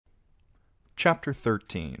Chapter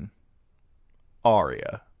 13.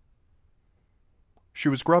 Arya. She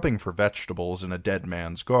was grubbing for vegetables in a dead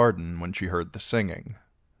man's garden when she heard the singing.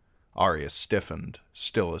 Arya stiffened,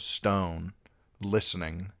 still as stone,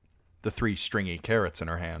 listening, the 3 stringy carrots in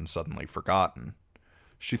her hand suddenly forgotten.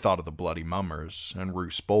 She thought of the bloody mummers and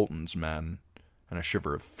Roose Bolton's men, and a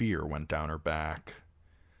shiver of fear went down her back.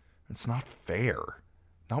 It's not fair.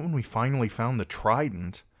 Not when we finally found the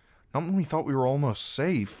trident. Not when we thought we were almost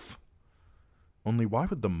safe. Only why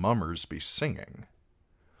would the mummers be singing?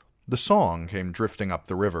 The song came drifting up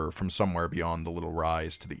the river from somewhere beyond the little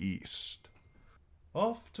rise to the east.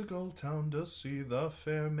 Off to Goldtown to see the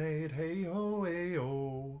fair maid, hey-ho,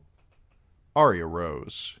 hey-ho. Arya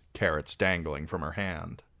rose, carrots dangling from her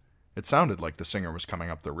hand. It sounded like the singer was coming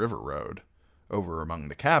up the river road. Over among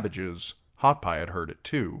the cabbages, Hot Pie had heard it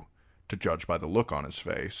too, to judge by the look on his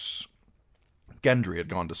face. Gendry had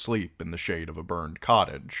gone to sleep in the shade of a burned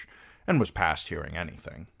cottage, and was past hearing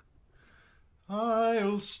anything.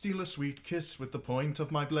 I'll steal a sweet kiss with the point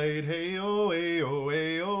of my blade, hey-oh, hey-oh,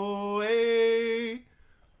 hey-oh, hey.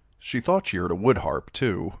 She thought she heard a wood harp,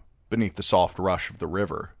 too, beneath the soft rush of the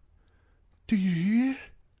river. Do you hear?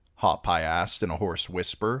 Hot Pie asked in a hoarse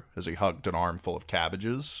whisper as he hugged an armful of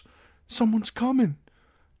cabbages. Someone's coming.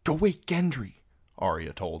 Go wake Gendry,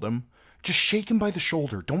 Arya told him. Just shake him by the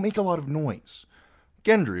shoulder. Don't make a lot of noise.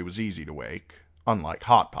 Gendry was easy to wake, unlike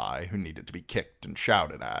Hot Pie, who needed to be kicked and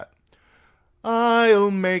shouted at. I'll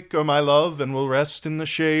make her my love, and we'll rest in the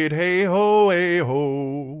shade, hey-ho,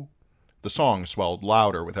 hey-ho. The song swelled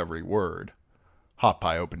louder with every word. Hot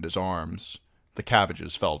Pie opened his arms. The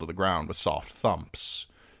cabbages fell to the ground with soft thumps.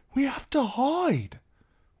 We have to hide.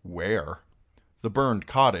 Where? The burned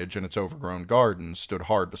cottage and its overgrown garden stood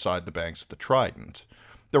hard beside the banks of the Trident.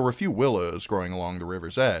 There were a few willows growing along the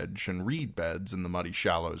river's edge, and reed beds in the muddy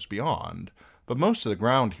shallows beyond, but most of the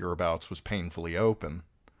ground hereabouts was painfully open.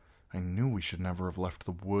 I knew we should never have left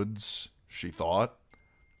the woods, she thought.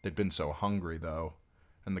 They'd been so hungry, though,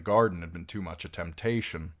 and the garden had been too much a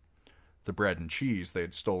temptation. The bread and cheese they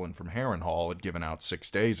had stolen from Harrenhal had given out 6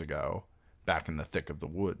 days ago, back in the thick of the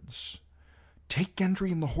woods. Take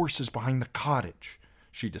Gendry and the horses behind the cottage,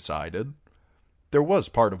 she decided. There was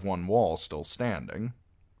part of one wall still standing,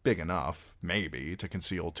 big enough, maybe, to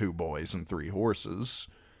conceal 2 boys and 3 horses.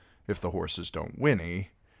 If the horses don't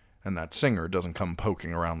whinny, and that singer doesn't come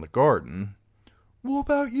poking around the garden. What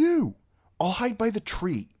about you? I'll hide by the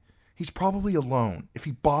tree. He's probably alone. If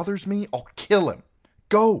he bothers me, I'll kill him.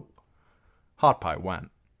 Go! Hot Pie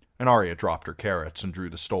went, and Arya dropped her carrots and drew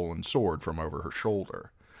the stolen sword from over her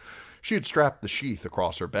shoulder. She had strapped the sheath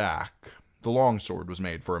across her back. The long sword was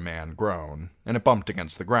made for a man grown, and it bumped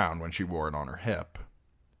against the ground when she wore it on her hip.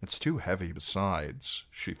 It's too heavy besides,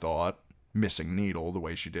 she thought, missing needle the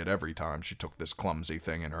way she did every time she took this clumsy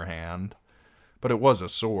thing in her hand. But it was a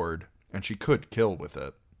sword, and she could kill with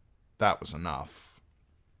it. That was enough.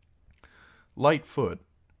 Lightfoot,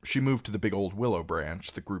 she moved to the big old willow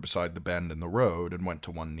branch that grew beside the bend in the road and went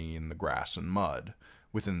to one knee in the grass and mud,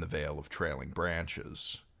 within the veil of trailing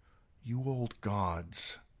branches. You old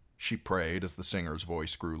gods, she prayed as the singer's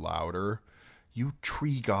voice grew louder. You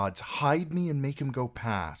tree gods, hide me and make him go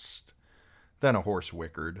past. Then a horse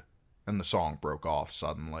whickered, and the song broke off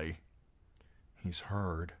suddenly. He's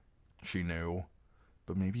heard, she knew,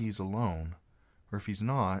 but maybe he's alone. Or if he's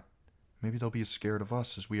not, maybe they'll be as scared of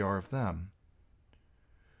us as we are of them.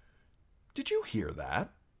 Did you hear that?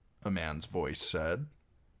 A man's voice said.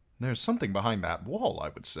 There's something behind that wall, I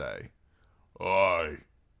would say. Aye,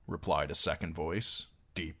 replied a second voice,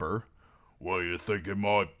 deeper. What do you think it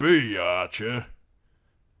might be, Archer?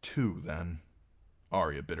 2, then.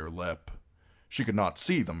 Arya bit her lip. She could not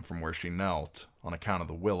see them from where she knelt, on account of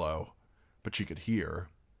the willow, but she could hear.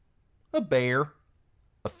 A bear.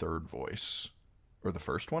 A third voice. Or the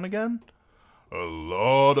first one again? A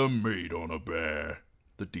lot of meat on a bear,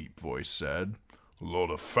 the deep voice said. A lot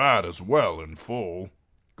of fat as well in full.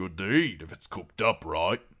 Good to eat if it's cooked up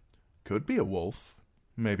right. Could be a wolf.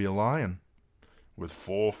 Maybe a lion. With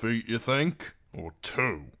 4 feet, you think? Or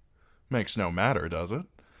 2? Makes no matter, does it?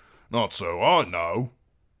 Not so I know.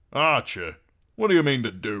 Archer, what do you mean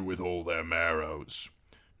to do with all them arrows?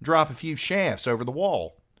 Drop a few shafts over the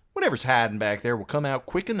wall. Whatever's hiding back there will come out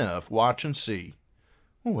quick enough. Watch and see.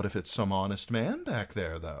 Well, what if it's some honest man back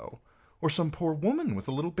there, though? Or some poor woman with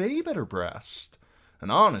a little babe at her breast?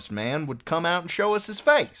 An honest man would come out and show us his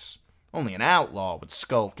face. Only an outlaw would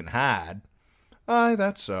skulk and hide. Aye,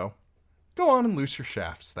 that's so. Go on and loose your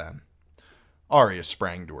shafts, then. Arya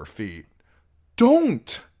sprang to her feet.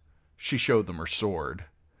 Don't! She showed them her sword.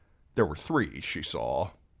 There were 3, she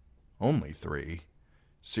saw. Only 3.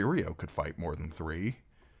 Sirio could fight more than 3.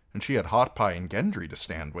 And she had Hot Pie and Gendry to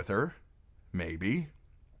stand with her. Maybe.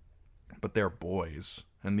 But they're boys,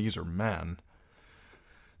 and these are men.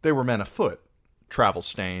 They were men afoot,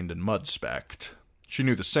 travel-stained and mud-specked. She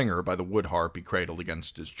knew the singer by the wood harp he cradled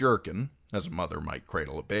against his jerkin, as a mother might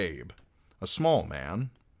cradle a babe. A small man,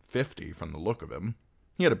 50 from the look of him.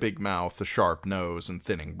 He had a big mouth, a sharp nose, and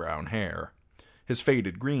thinning brown hair. His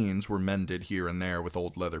faded greens were mended here and there with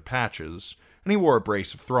old leather patches, and he wore a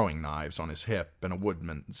brace of throwing knives on his hip and a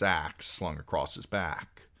woodman's axe slung across his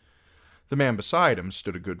back. The man beside him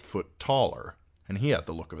stood a good foot taller, and he had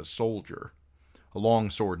the look of a soldier. A long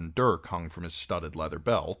sword and dirk hung from his studded leather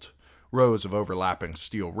belt, rows of overlapping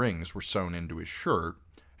steel rings were sewn into his shirt,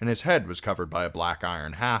 and his head was covered by a black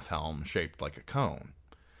iron half-helm shaped like a cone.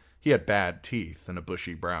 He had bad teeth and a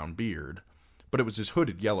bushy brown beard, but it was his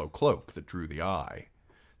hooded yellow cloak that drew the eye.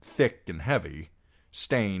 Thick and heavy,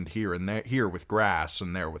 stained here with grass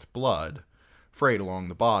and there with blood, frayed along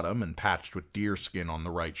the bottom and patched with deerskin on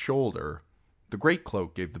the right shoulder, the great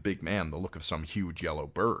cloak gave the big man the look of some huge yellow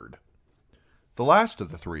bird. The last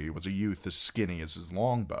of the three was a youth as skinny as his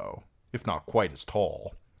longbow, if not quite as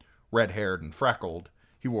tall. Red-haired and freckled,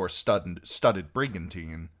 he wore studded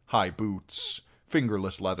brigantine, high boots,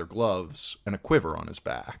 fingerless leather gloves, and a quiver on his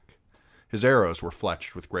back. His arrows were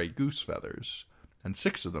fletched with gray goose feathers, and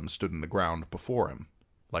 6 of them stood in the ground before him,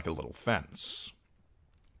 like a little fence.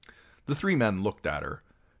 The 3 men looked at her,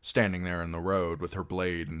 standing there in the road with her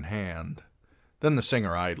blade in hand. Then the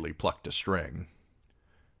singer idly plucked a string.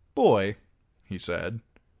 "Boy," he said,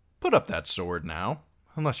 "put up that sword now,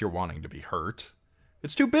 unless you're wanting to be hurt.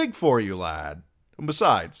 It's too big for you, lad. And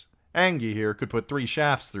besides, Angie here could put 3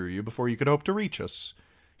 shafts through you before you could hope to reach us."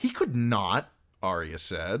 "He could not," Arya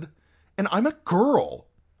said. "And I'm a girl."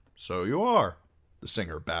 "So you are." The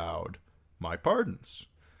singer bowed. "My pardons."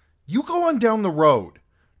 "You go on down the road.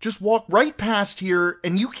 Just walk right past here,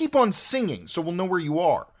 and you keep on singing so we'll know where you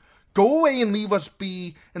are. Go away and leave us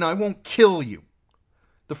be, and I won't kill you."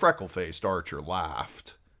 The freckle-faced archer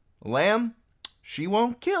laughed. "Lem, she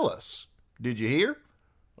won't kill us. Did you hear?"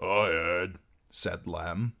 "I heard," said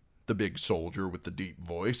Lem, the big soldier with the deep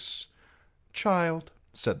voice. "Child,"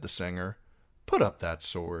 said the singer, "put up that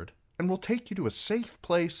sword, and we'll take you to a safe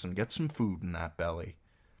place and get some food in that belly.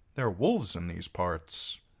 There are wolves in these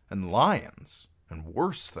parts, and lions, and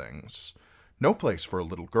worse things. No place for a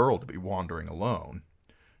little girl to be wandering alone."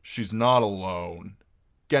 "She's not alone."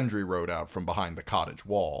 Gendry rode out from behind the cottage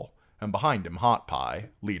wall, and behind him Hot Pie,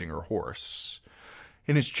 leading her horse.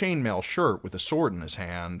 In his chainmail shirt with a sword in his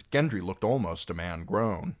hand, Gendry looked almost a man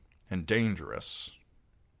grown, and dangerous.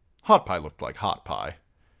 Hot Pie looked like Hot Pie.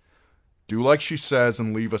 "Do like she says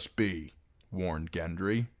and leave us be," warned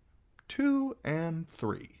Gendry. 2 and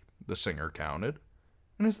 3, the singer counted.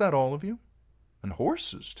 "And is that all of you? And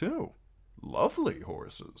horses, too. Lovely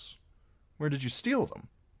horses. Where did you steal them?"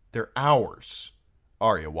 "They're ours."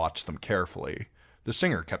 Arya watched them carefully. The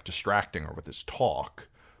singer kept distracting her with his talk,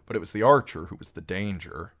 but it was the archer who was the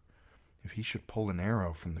danger. If he should pull an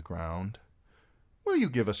arrow from the ground. "Will you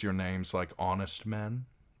give us your names like honest men?"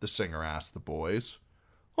 the singer asked the boys.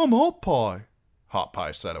 "I'm Hot Pie," Hot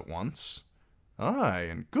Pie said at once. "Aye,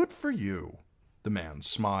 and good for you." The man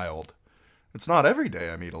smiled. "It's not every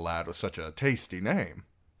day I meet a lad with such a tasty name.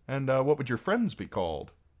 And what would your friends be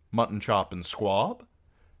called? Mutton Chop and Squab?"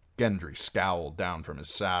 Gendry scowled down from his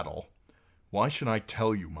saddle. "Why should I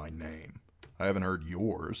tell you my name? I haven't heard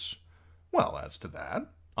yours." "Well, as to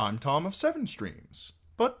that, I'm Tom of Seven Streams.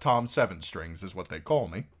 But Tom Seven Strings is what they call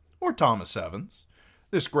me, or Tom of Sevens.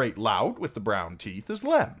 This great lout with the brown teeth is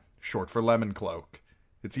Lem, short for Lemon Cloak.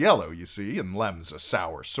 It's yellow, you see, and Lem's a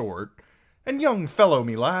sour sort. And young fellow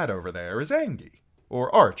me lad over there is Angie,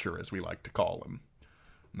 or Archer as we like to call him."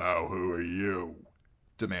 "Now who are you?"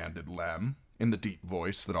 demanded Lem, in the deep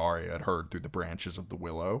voice that Arya had heard through the branches of the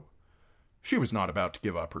willow. She was not about to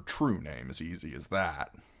give up her true name as easy as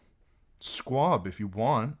that. "Squab if you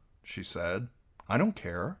want," she said. "I don't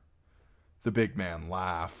care." The big man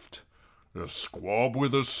laughed. "A squab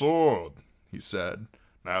with a sword," he said.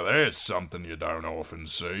 "Now there's something you don't often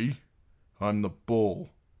see." "I'm the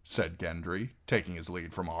bull," said Gendry, taking his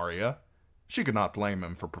lead from Arya. She could not blame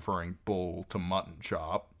him for preferring bull to mutton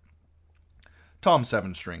chop. Tom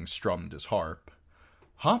Sevenstrings strummed his harp.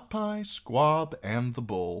 "Hot Pie, Squab, and the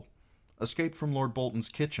bull. Escaped from Lord Bolton's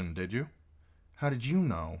kitchen, did you?" "How did you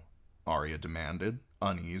know?" Arya demanded,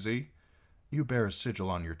 uneasy. "You bear a sigil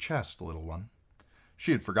on your chest, little one."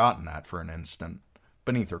 She had forgotten that for an instant.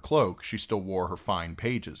 Beneath her cloak, she still wore her fine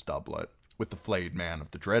page's doublet, with the flayed man of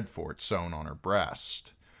the Dreadfort sewn on her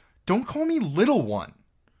breast. "Don't call me little one."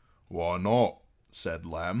 "Why not?" said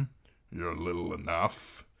Lem. "You're little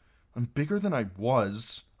enough." I'm bigger than I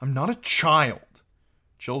was. I'm not a child.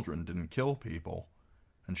 Children didn't kill people,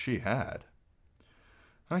 and she had.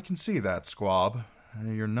 I can see that, Squab.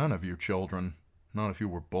 You're none of you children. Not if you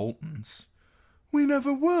were Boltons. We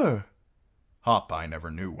never were. Hot Pie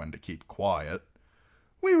never knew when to keep quiet.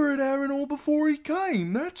 We were at Aryan before he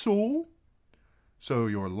came, that's all. So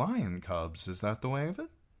you're lion cubs, is that the way of it?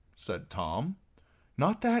 Said Tom.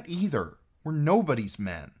 Not that either. We're nobody's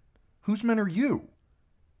men. Whose men are you?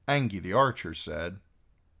 Angie the archer said,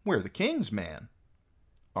 We're the king's men.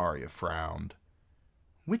 Arya frowned.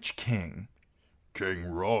 Which king? King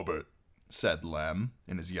Robert, said Lem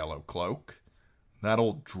in his yellow cloak. That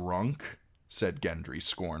old drunk, said Gendry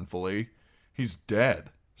scornfully. He's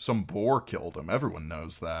dead. Some boar killed him. Everyone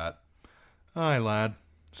knows that. Aye, lad,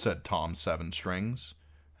 said Tom Seven Strings,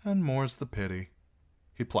 and more's the pity.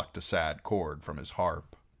 He plucked a sad chord from his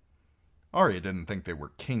harp. Arya didn't think they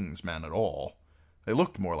were king's men at all. They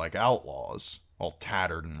looked more like outlaws, all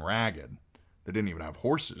tattered and ragged. They didn't even have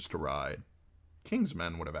horses to ride. King's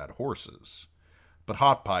men would have had horses. But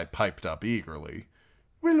Hot Pie piped up eagerly.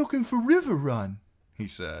 We're looking for River Run, he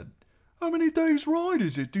said. How many days' ride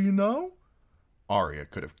is it, do you know? Arya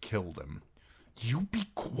could have killed him. You be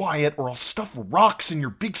quiet or I'll stuff rocks in your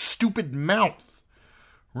big stupid mouth.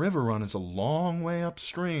 River Run is a long way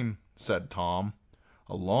upstream, said Tom.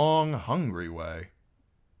 A long, hungry way.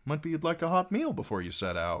 Might be you'd like a hot meal before you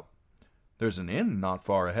set out. There's an inn not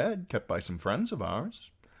far ahead, kept by some friends of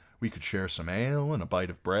ours. We could share some ale and a bite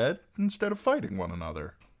of bread instead of fighting one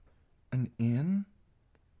another. An inn?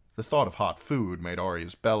 The thought of hot food made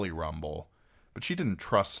Arya's belly rumble, but she didn't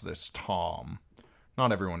trust this Tom.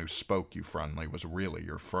 Not everyone who spoke you friendly was really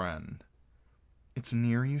your friend. It's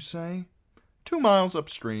near, you say? 2 miles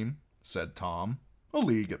upstream, said Tom. A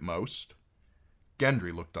league at most.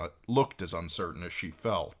 Gendry looked as uncertain as she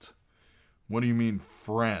felt. What do you mean,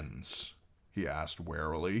 friends? He asked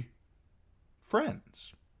warily.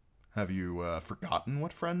 Friends. Have you forgotten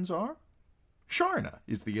what friends are? Sharna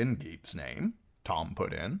is the innkeep's name, Tom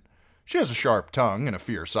put in. She has a sharp tongue and a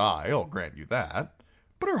fierce eye, I'll grant you that.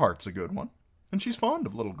 But her heart's a good one, and she's fond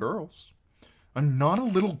of little girls. I'm not a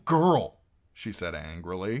little girl, she said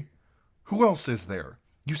angrily. Who else is there?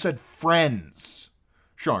 You said friends.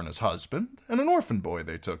 Sharna's husband and an orphan boy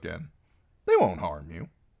they took in. They won't harm you.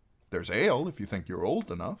 There's ale if you think you're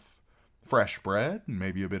old enough. Fresh bread and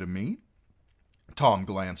maybe a bit of meat. Tom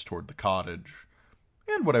glanced toward the cottage.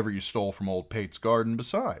 And whatever you stole from old Pate's garden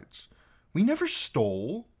besides. We never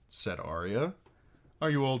stole, said Arya.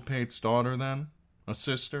 Are you old Pate's daughter, then? A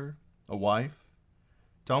sister? A wife?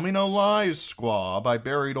 Tell me no lies, Squab. I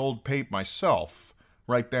buried old Pate myself,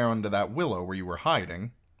 right there under that willow where you were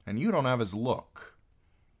hiding, and you don't have his look.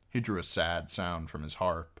 He drew a sad sound from his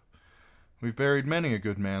harp. We've buried many a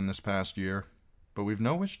good man this past year, but we've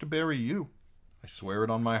no wish to bury you. I swear it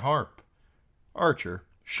on my harp. Archer,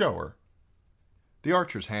 show her. The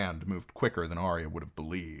archer's hand moved quicker than Arya would have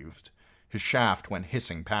believed. His shaft went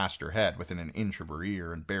hissing past her head within an inch of her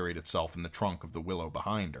ear and buried itself in the trunk of the willow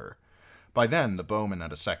behind her. By then, the bowman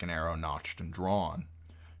had a second arrow notched and drawn.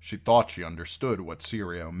 She thought she understood what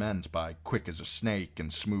Sirio meant by quick as a snake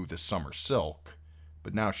and smooth as summer silk,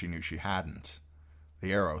 but now she knew she hadn't.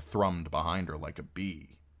 The arrow thrummed behind her like a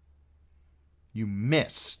bee. You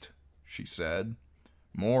missed, she said.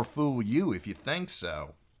 More fool you if you think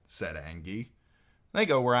so, said Angie. They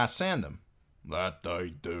go where I send 'em. That they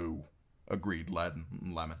do, agreed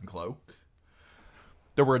Lemon Cloak.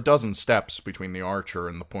 There were a dozen steps between the archer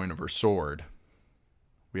and the point of her sword.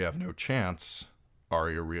 We have no chance,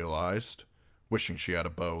 Arya realized, wishing she had a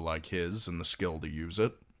bow like his and the skill to use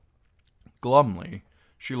it. Glumly,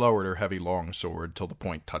 she lowered her heavy longsword till the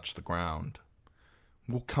point touched the ground.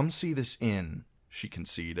 We'll come see this inn, she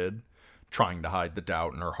conceded, trying to hide the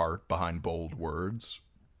doubt in her heart behind bold words.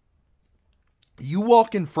 You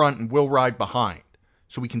walk in front and we'll ride behind,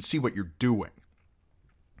 so we can see what you're doing.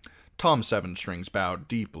 Tom Seven Strings bowed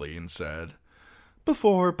deeply and said,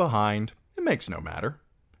 Before or behind, it makes no matter.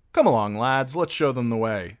 Come along, lads, let's show them the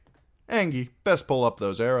way. Angie, best pull up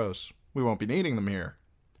those arrows. We won't be needing them here.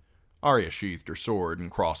 Arya sheathed her sword and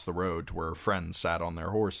crossed the road to where her friends sat on their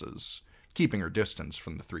horses, keeping her distance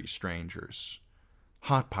from the 3 strangers.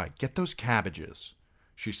 Hot Pie, get those cabbages,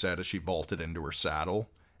 she said as she vaulted into her saddle,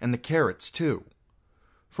 and the carrots, too.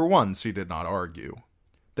 For once, he did not argue.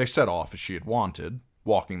 They set off as she had wanted,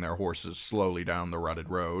 walking their horses slowly down the rutted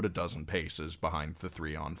road a dozen paces behind the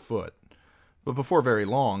 3 on foot. But before very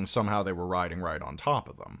long, somehow they were riding right on top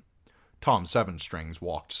of them. Tom Seven Strings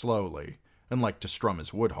walked slowly, and liked to strum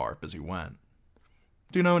his wood harp as he went.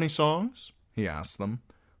 Do you know any songs? He asked them.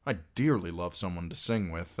 I'd dearly love someone to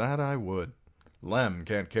sing with, that I would. Lem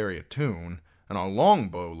can't carry a tune, and our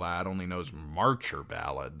longbow lad only knows marcher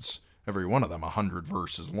ballads, every one of them 100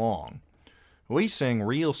 verses long. We sing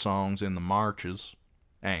real songs in the marches,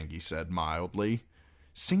 Angie said mildly.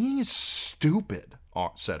 Singing is stupid,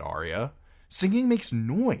 said Arya. Singing makes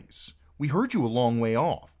noise. We heard you a long way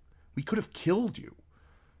off. We could have killed you.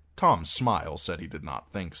 Tom's smile said he did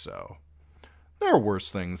not think so. There are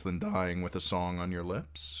worse things than dying with a song on your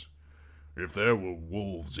lips. If there were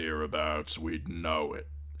wolves hereabouts, we'd know it,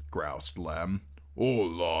 groused Lem. Or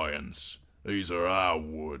lions. These are our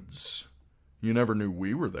woods. You never knew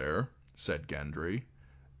we were there, said Gendry.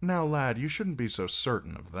 Now, lad, you shouldn't be so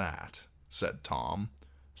certain of that, said Tom.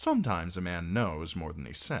 Sometimes a man knows more than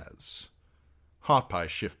he says. Hot Pie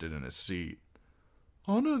shifted in his seat.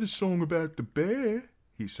 I know the song about the bear,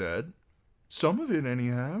 he said. Some of it,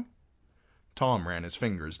 anyhow. Tom ran his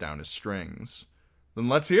fingers down his strings. Then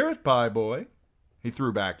let's hear it, Pie Boy. He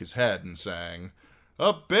threw back his head and sang,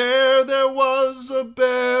 A bear there was, a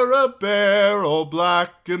bear, all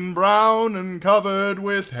black and brown and covered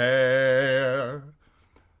with hair.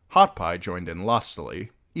 Hot Pie joined in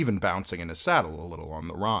lustily, even bouncing in his saddle a little on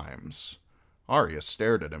the rhymes. Arya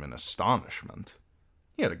stared at him in astonishment.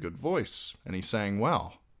 He had a good voice, and he sang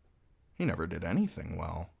well. He never did anything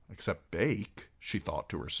well, except bake, she thought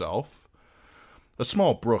to herself. A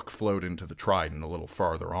small brook flowed into the Trident a little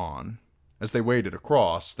farther on. As they waded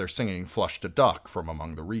across, their singing flushed a duck from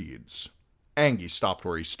among the reeds. Angie stopped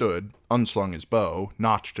where he stood, unslung his bow,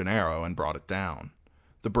 notched an arrow, and brought it down.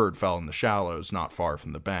 The bird fell in the shallows not far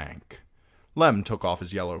from the bank. Lem took off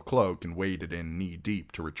his yellow cloak and waded in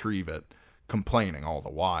knee-deep to retrieve it, complaining all the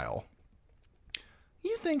while.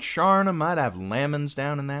 You think Sharna might have lemons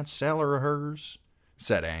down in that cellar of hers?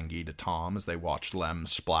 Said Angie to Tom as they watched Lem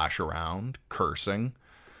splash around, cursing.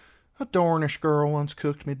 A Dornish girl once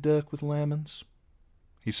cooked me duck with lemons.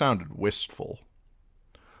 He sounded wistful.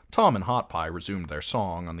 Tom and Hot Pie resumed their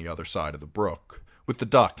song on the other side of the brook, with the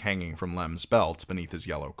duck hanging from Lem's belt beneath his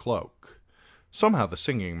yellow cloak. Somehow the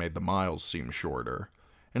singing made the miles seem shorter,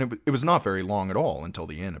 and it was not very long at all until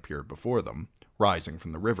the inn appeared before them, rising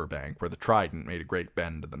from the river bank where the Trident made a great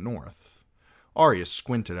bend to the north. Arya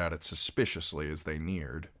squinted at it suspiciously as they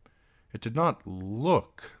neared. It did not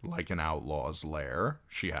look like an outlaw's lair,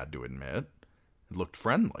 she had to admit. It looked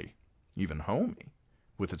friendly, even homey,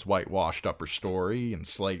 with its whitewashed upper story and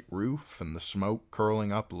slate roof and the smoke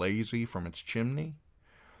curling up lazy from its chimney.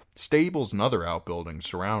 Stables and other outbuildings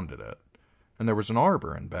surrounded it, and there was an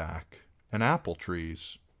arbor in back, and apple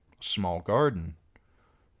trees, a small garden.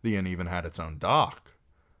 The inn even had its own dock,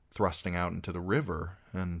 thrusting out into the river,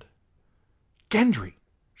 and... Gendry,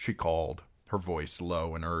 she called, her voice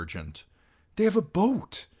low and urgent. They have a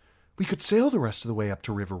boat. We could sail the rest of the way up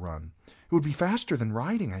to River Run. It would be faster than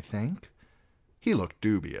riding, I think. He looked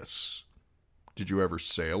dubious. Did you ever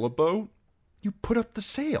sail a boat? You put up the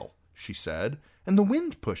sail, she said, and the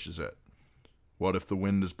wind pushes it. What if the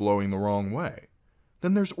wind is blowing the wrong way?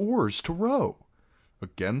 Then there's oars to row.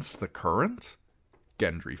 Against the current?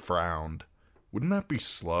 Gendry frowned. Wouldn't that be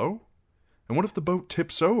slow? And what if the boat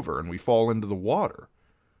tips over and we fall into the water?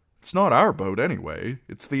 It's not our boat anyway,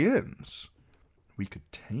 it's the inn's. We could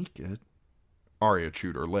take it. Arya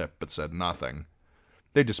chewed her lip but said nothing.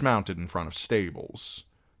 They dismounted in front of stables.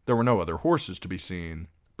 There were no other horses to be seen,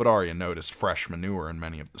 but Arya noticed fresh manure in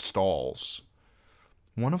many of the stalls.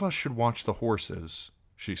 One of us should watch the horses,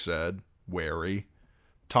 she said, wary.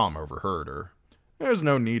 Tom overheard her. There's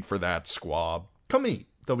no need for that, squab. Come eat.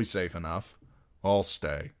 They'll be safe enough. I'll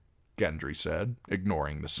stay, Gendry said,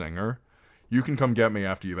 ignoring the singer. You can come get me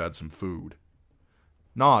after you've had some food.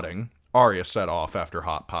 Nodding, Arya set off after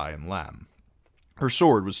Hot Pie and Lem. Her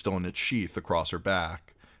sword was still in its sheath across her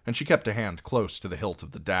back, and she kept a hand close to the hilt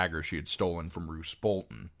of the dagger she had stolen from Roose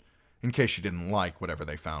Bolton, in case she didn't like whatever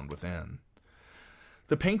they found within.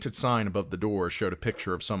 The painted sign above the door showed a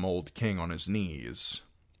picture of some old king on his knees.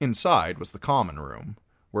 Inside was the common room,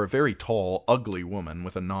 where a very tall, ugly woman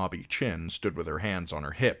with a knobby chin stood with her hands on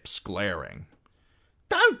her hips, glaring.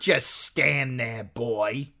 Don't just stand there,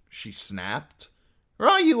 boy, she snapped. Or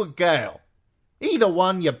are you a girl? Either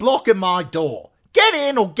one, you're blocking my door. Get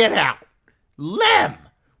in or get out. Lem,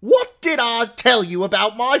 what did I tell you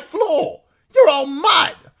about my floor? You're all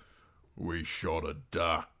mud. We shot a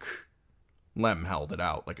duck. Lem held it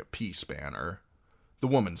out like a peace banner. The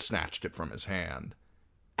woman snatched it from his hand.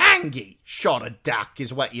 Angie shot a duck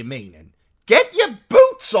is what you're meaning. Get your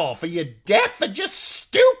boots off, or you're deaf or just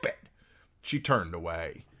stupid. She turned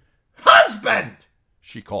away. Husband,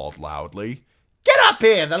 she called loudly. Get up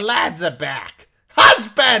here, the lads are back.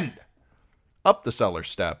 Husband! Up the cellar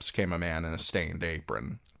steps came a man in a stained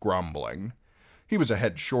apron, grumbling. He was a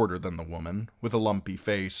head shorter than the woman, with a lumpy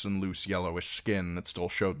face and loose yellowish skin that still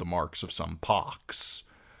showed the marks of some pox.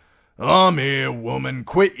 I'm here, woman.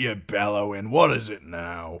 Quit your bellowing. What is it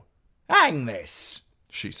now? Hang this,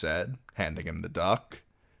 she said, handing him the duck.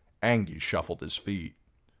 Angie shuffled his feet.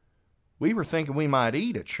 We were thinking we might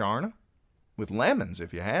eat it, Sharna. With lemons,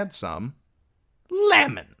 if you had some.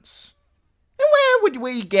 Lemons? And where would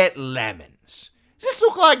we get lemons? Does this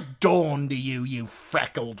look like dawn to you, you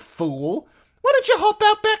freckled fool? Why don't you hop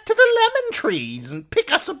out back to the lemon trees and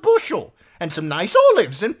pick us a bushel, and some nice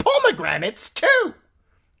olives and pomegranates, too?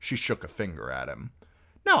 She shook a finger at him.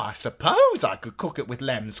 Now, I suppose I could cook it with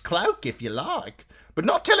Lem's cloak, if you like, but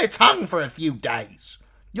not till it's hung for a few days.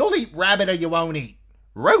 You'll eat rabbit or you won't eat.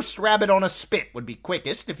 Roast rabbit on a spit would be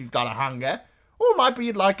quickest if you've got a hunger, or might be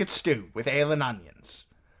you'd like it stewed with ale and onions.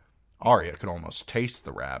 Arya could almost taste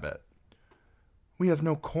the rabbit. We have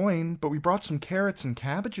no coin, but we brought some carrots and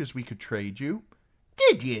cabbages we could trade you.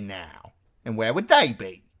 Did you now? And where would they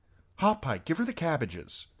be? Hot Pie, give her the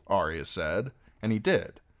cabbages, Arya said, and he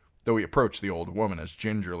did, though he approached the old woman as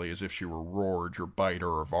gingerly as if she were Rorge or Biter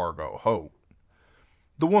or Vargo Hope.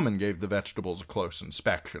 The woman gave the vegetables a close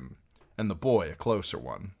inspection, and the boy a closer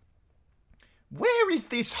one. Where is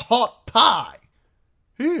this hot pie?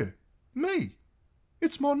 Here, me.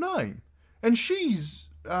 It's my name. And she's,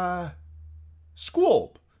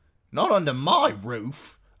 Squab. Not under my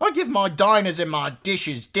roof. I give my diners and my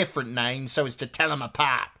dishes different names so as to tell 'em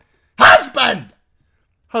apart. Husband!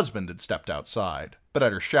 Husband had stepped outside, but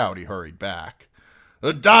at her shout he hurried back.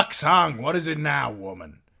 The duck's hung. What is it now,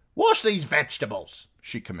 woman? Wash these vegetables,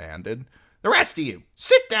 she commanded. The rest of you,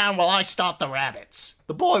 sit down while I start the rabbits.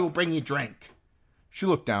 The boy will bring you drink. She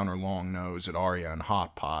looked down her long nose at Arya and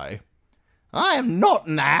Hot Pie. I am not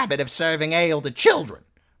in the habit of serving ale to children,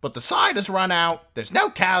 but the cider's run out, there's no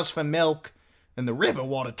cows for milk, and the river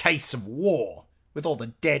water tastes of war, with all the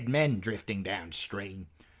dead men drifting downstream.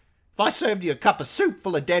 If I served you a cup of soup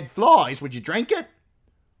full of dead flies, would you drink it?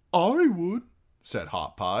 I would, said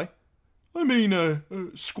Hot Pie. I mean,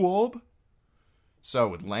 Squab. So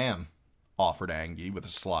would Lamb, offered Angie with a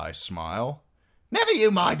sly smile. Never you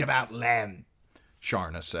mind about Lem,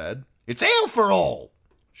 Sharna said. It's ale for all.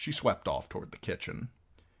 She swept off toward the kitchen.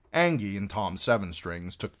 Angie and Tom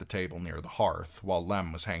Seven-Strings took the table near the hearth, while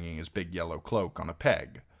Lem was hanging his big yellow cloak on a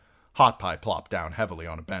peg. Hot Pie plopped down heavily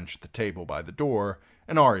on a bench at the table by the door,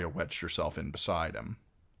 and Arya wedged herself in beside him.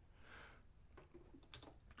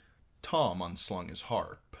 Tom unslung his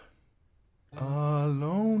harp. A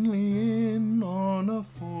lonely inn on a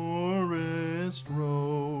forest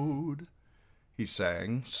road, he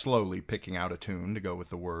sang, slowly picking out a tune to go with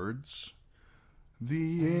the words.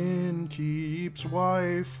 The innkeep's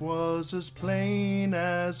wife was as plain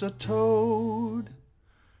as a toad.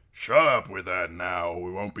 Shut up with that now, or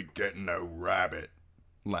we won't be getting no rabbit,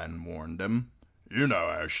 Len warned him. You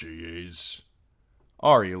know how she is.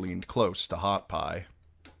 Arya leaned close to Hot Pie.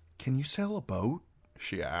 Can you sail a boat?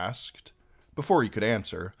 She asked. Before he could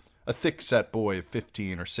answer, a thick-set boy of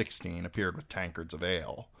 15 or 16 appeared with tankards of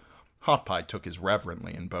ale. Hot Pie took his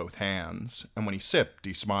reverently in both hands, and when he sipped,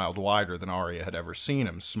 he smiled wider than Arya had ever seen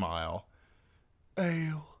him smile.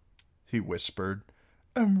 Ale, he whispered,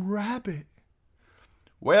 and rabbit.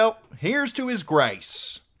 Well, here's to his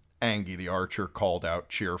grace, Angie the archer called out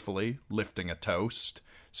cheerfully, lifting a toast.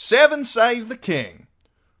 7 save the king.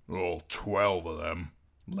 All 12 of them,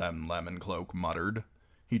 Lem Lemoncloak muttered.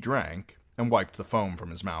 He drank, and wiped the foam from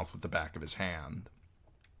his mouth with the back of his hand.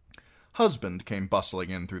 Husband came bustling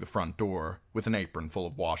in through the front door, with an apron full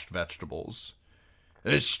of washed vegetables.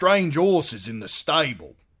 There's strange horses in the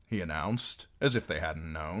stable, he announced, as if they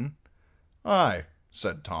hadn't known. Aye,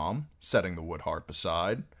 said Tom, setting the wood harp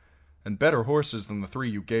aside, and better horses than the 3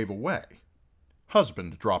 you gave away.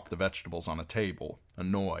 Husband dropped the vegetables on a table,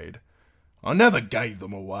 annoyed. I never gave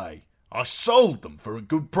them away. I sold them for a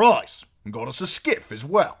good price, and got us a skiff as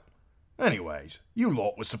well. Anyways, you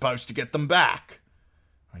lot were supposed to get them back.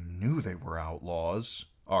 I knew they were outlaws,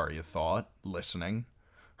 Arya thought, listening.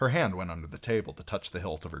 Her hand went under the table to touch the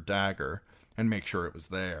hilt of her dagger, and make sure it was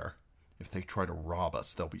there. If they try to rob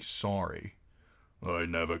us, they'll be sorry. They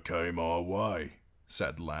never came our way,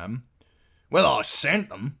 said Lem. Well, I sent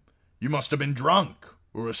them. You must have been drunk,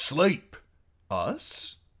 or asleep.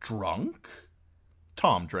 Us? Drunk?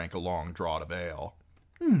 Tom drank a long draught of ale.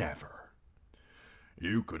 Never.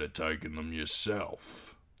 You could have taken them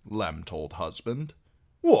yourself, Lem told husband.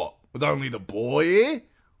 What, with only the boy here?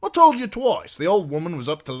 I told you twice the old woman was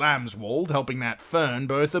up to Lambswold helping that Fern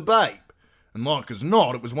birth a babe. And like as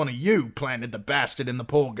not, it was one of you planted the bastard in the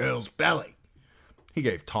poor girl's belly. He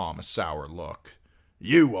gave Tom a sour look.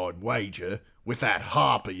 You, I'd wager, with that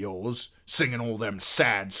harp of yours, singing all them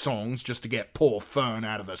sad songs just to get poor Fern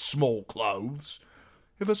out of her small clothes.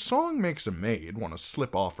 If a song makes a maid want to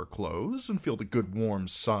slip off her clothes and feel the good warm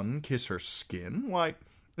sun kiss her skin, why,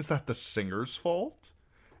 is that the singer's fault?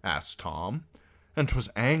 Asked Tom. And 'twas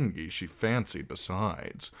Angie she fancied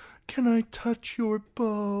besides. Can I touch your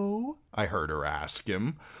bow? I heard her ask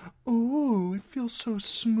him. Oh, it feels so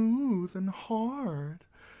smooth and hard.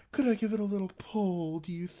 Could I give it a little pull,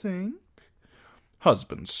 do you think?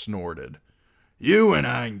 Husband snorted. You and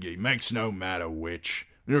Angie makes no matter which.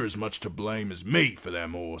 You're as much to blame as me for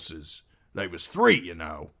them horses. They was 3, you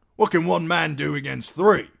know. What can one man do against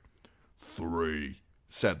 3? 3,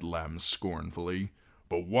 said Lem scornfully.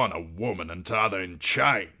 But one a woman and t'other in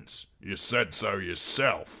chains. You said so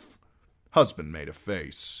yourself. Husband made a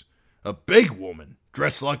face. A big woman,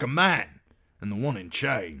 dressed like a man, and the one in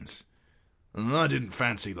chains. And I didn't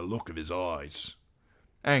fancy the look of his eyes.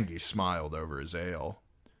 Angie smiled over his ale.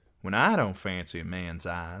 When I don't fancy a man's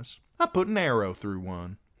eyes, I put an arrow through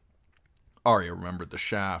one. Arya remembered the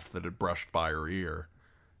shaft that had brushed by her ear.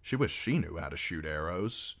 She wished she knew how to shoot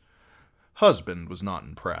arrows. Husband was not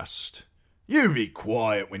impressed. You be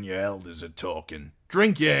quiet when your elders are talking.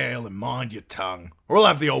 Drink your ale and mind your tongue, or I'll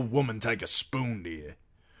have the old woman take a spoon to you.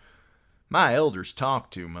 My elders talk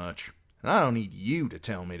too much, and I don't need you to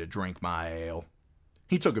tell me to drink my ale.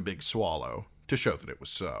 He took a big swallow, to show that it was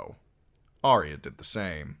so. Arya did the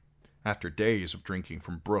same. After days of drinking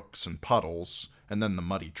from brooks and puddles, and then the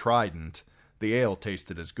muddy Trident, the ale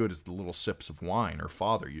tasted as good as the little sips of wine her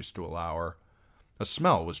father used to allow her. A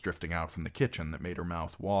smell was drifting out from the kitchen that made her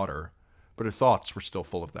mouth water, but her thoughts were still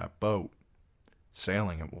full of that boat.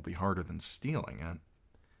 Sailing it will be harder than stealing it.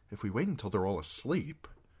 If we wait until they're all asleep...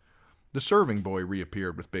 The serving boy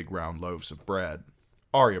reappeared with big round loaves of bread.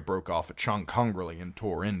 Arya broke off a chunk hungrily and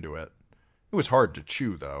tore into it. It was hard to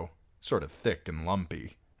chew, though, sort of thick and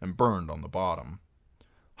lumpy, and burned on the bottom.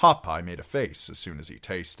 Hot Pie made a face as soon as he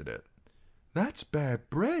tasted it. That's bad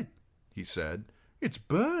bread, he said. It's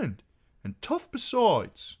burned, and tough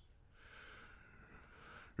besides.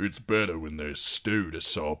 It's better when there's stew to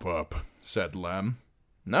sop up, said Lem.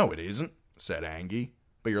 No, it isn't, said Angie,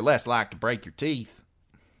 but you're less like to break your teeth.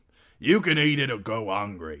 You can eat it or go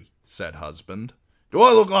hungry, said Husband. Do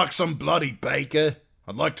I look like some bloody baker?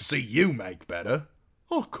 I'd like to see you make better.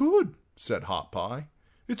 I could, said Hot Pie.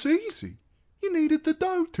 It's easy. You kneaded the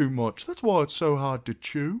dough too much, that's why it's so hard to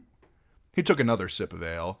chew. He took another sip of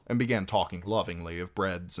ale and began talking lovingly of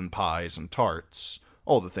breads and pies and tarts,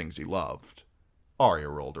 all the things he loved. Arya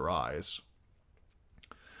rolled her eyes.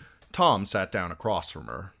 Tom sat down across from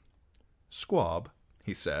her. Squab,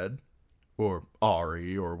 he said, or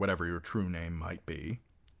Ari, or whatever your true name might be,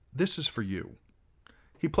 this is for you.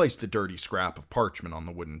 He placed a dirty scrap of parchment on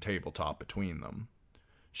the wooden tabletop between them.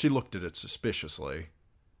 She looked at it suspiciously.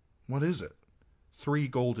 What is it? 3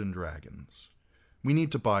 golden dragons. We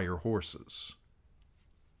need to buy your horses.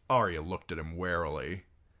 Arya looked at him warily.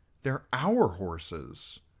 They're our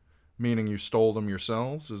horses. Meaning you stole them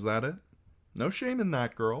yourselves, is that it? No shame in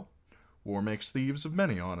that, girl. War makes thieves of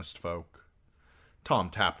many honest folk.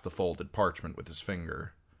 Tom tapped the folded parchment with his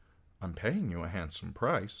finger. I'm paying you a handsome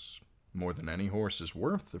price. More than any horse is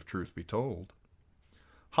worth, if truth be told.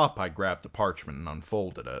 Hot Pie grabbed the parchment and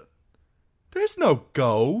unfolded it. There's no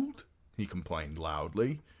gold, he complained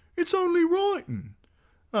loudly. It's only writing.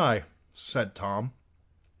 Aye, said Tom.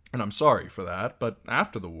 And I'm sorry for that, but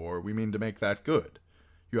after the war we mean to make that good.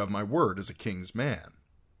 You have my word as a king's man.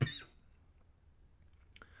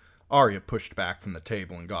 Arya pushed back from the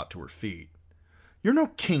table and got to her feet. You're no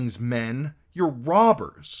king's men. You're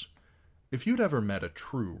robbers. If you'd ever met a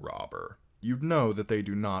true robber, you'd know that they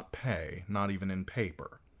do not pay, not even in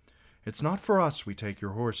paper. It's not for us we take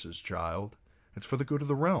your horses, child. It's for the good of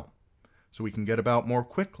the realm, so we can get about more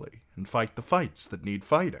quickly and fight the fights that need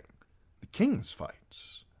fighting. The king's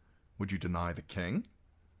fights. Would you deny the king?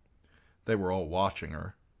 They were all watching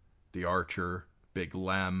her. The archer, Big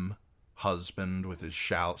Lem, Husband with his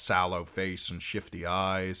sallow face and shifty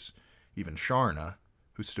eyes, even Sharna,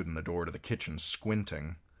 who stood in the door to the kitchen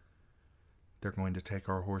squinting. They're going to take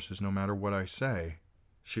our horses no matter what I say,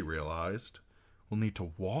 she realized. We'll need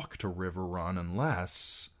to walk to River Run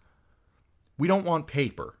unless... We don't want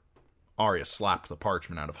paper. Arya slapped the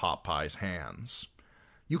parchment out of Hot Pie's hands.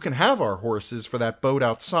 You can have our horses for that boat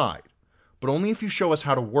outside, but only if you show us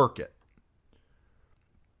how to work it.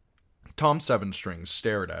 Tom Sevenstrings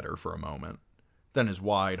stared at her for a moment. Then his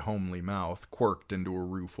wide, homely mouth quirked into a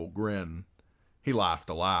rueful grin. He laughed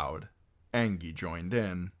aloud. Angie joined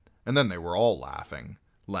in, and then they were all laughing.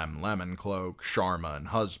 Lem Lemoncloak, Sharma and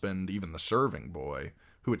Husband, even the serving boy,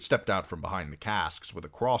 who had stepped out from behind the casks with a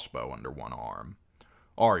crossbow under one arm.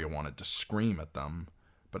 Arya wanted to scream at them,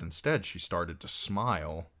 but instead she started to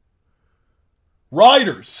smile.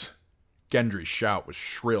 "Riders!" Gendry's shout was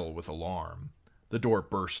shrill with alarm. The door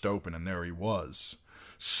burst open, and there he was.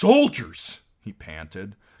 "Soldiers!" he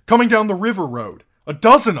panted. "Coming down the river road!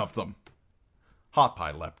 12 of them!" Hot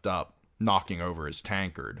Pie leapt up, knocking over his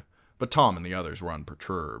tankard, but Tom and the others were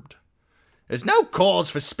unperturbed. "There's no cause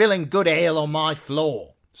for spilling good ale on my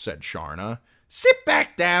floor," said Sharna. "Sit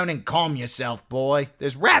back down and calm yourself, boy.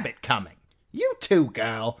 There's Rabbit coming. You too,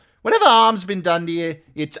 girl. Whatever harm's been done to you,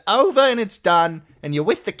 it's over and it's done, and you're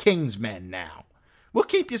with the King's men now. We'll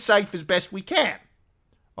keep you safe as best we can."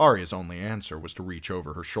 Arya's only answer was to reach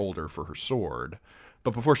over her shoulder for her sword,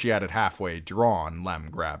 but before she had it halfway drawn, Lem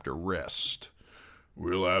grabbed her wrist.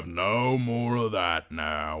 "We'll have no more of that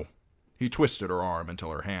now." He twisted her arm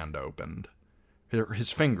until her hand opened.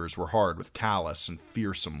 His fingers were hard with callus and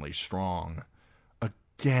fearsomely strong.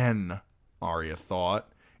 Again, Arya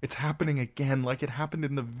thought. It's happening again like it happened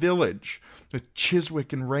in the village. The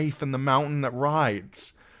Chiswick and Wraith and the mountain that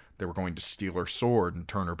rides. They were going to steal her sword and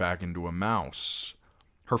turn her back into a mouse.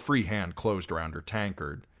 Her free hand closed around her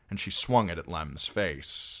tankard, and she swung it at Lem's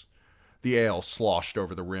face. The ale sloshed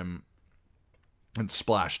over the rim and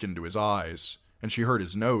splashed into his eyes, and she heard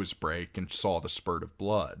his nose break and saw the spurt of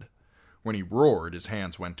blood. When he roared, his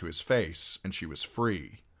hands went to his face, and she was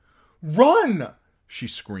free. "Run!" she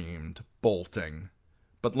screamed, bolting.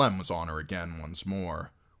 But Lem was on her again once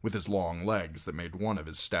more, with his long legs that made one of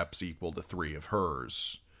his steps equal to 3 of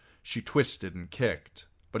hers. She twisted and kicked,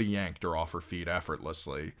 but he yanked her off her feet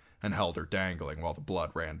effortlessly and held her dangling while the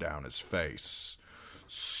blood ran down his face.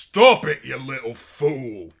 "Stop it, you little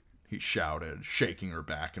fool!" he shouted, shaking her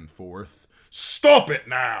back and forth. "Stop it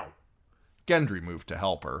now!" Gendry moved to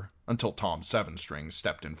help her, until Tom Sevenstring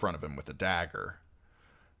stepped in front of him with a dagger.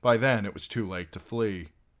 By then, it was too late to flee.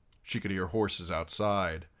 She could hear horses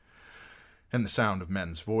outside, and the sound of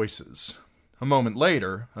men's voices. A moment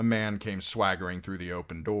later, a man came swaggering through the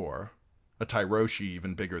open door. A Tyroshi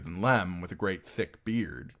even bigger than Lem, with a great thick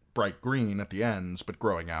beard, bright green at the ends but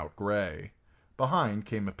growing out gray. Behind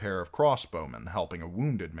came a pair of crossbowmen, helping a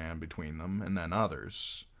wounded man between them, and then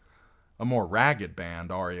others. A more ragged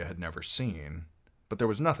band Arya had never seen, but there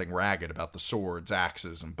was nothing ragged about the swords,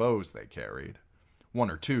 axes, and bows they carried. 1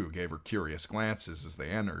 or 2 gave her curious glances as they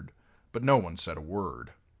entered, but no one said a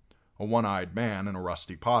word. A one-eyed man in a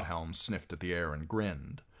rusty pothelm sniffed at the air and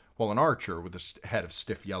grinned, while an archer with a head of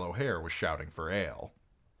stiff yellow hair was shouting for ale.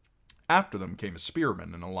 After them came a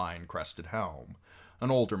spearman in a lion-crested helm, an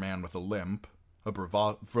older man with a limp, a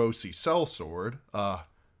Bravosi sellsword,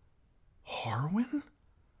 Harwin?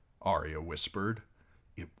 Arya whispered.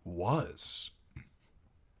 It was.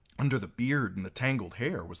 Under the beard and the tangled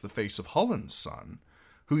hair was the face of Hullen's son,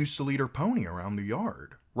 who used to lead her pony around the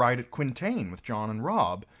yard, ride at Quintain with John and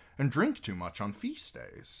Rob, and drink too much on feast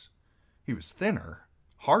days. He was thinner,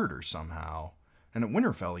 harder somehow, and at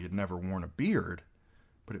Winterfell he had never worn a beard,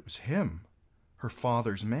 but it was him, her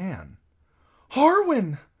father's man.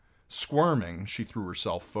 "Harwin!" Squirming, she threw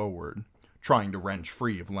herself forward, trying to wrench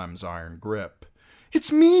free of Lem's iron grip.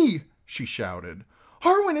 "It's me!" she shouted.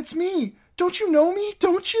 "Harwin, it's me! Don't you know me?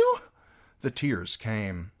 Don't you?" The tears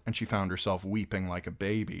came, and she found herself weeping like a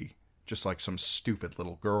baby, just like some stupid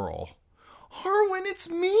little girl. "Harwin, it's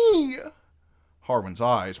me!" Harwin's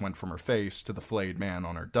eyes went from her face to the flayed man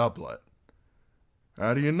on her doublet.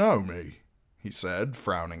 "How do you know me?" he said,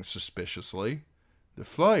 frowning suspiciously. "The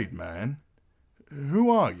flayed man? Who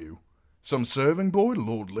are you? Some serving boy to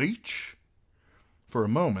Lord Leech?" For a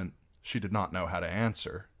moment, she did not know how to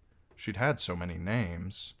answer. She'd had so many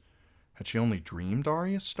names. Had she only dreamed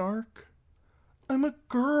Arya Stark? "I'm a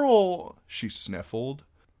girl," she sniffled.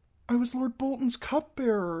 "I was Lord Bolton's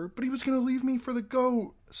cupbearer, but he was going to leave me for the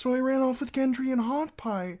goat, so I ran off with Gendry and Hot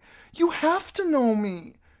Pie. You have to know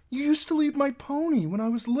me. You used to lead my pony when I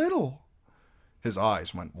was little." His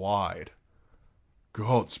eyes went wide.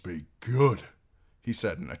 "Gods be good," he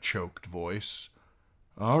said in a choked voice.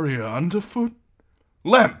 "Arya Underfoot?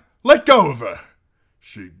 Lem, let go of her!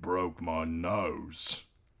 She broke my nose."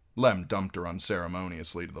 Lem dumped her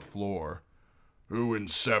unceremoniously to the floor. "Who in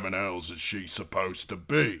 7 Hells is she supposed to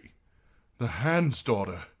be?" "The Hand's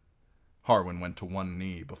daughter." Harwin went to one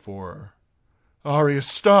knee before her. "Arya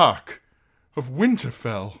Stark of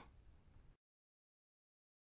Winterfell."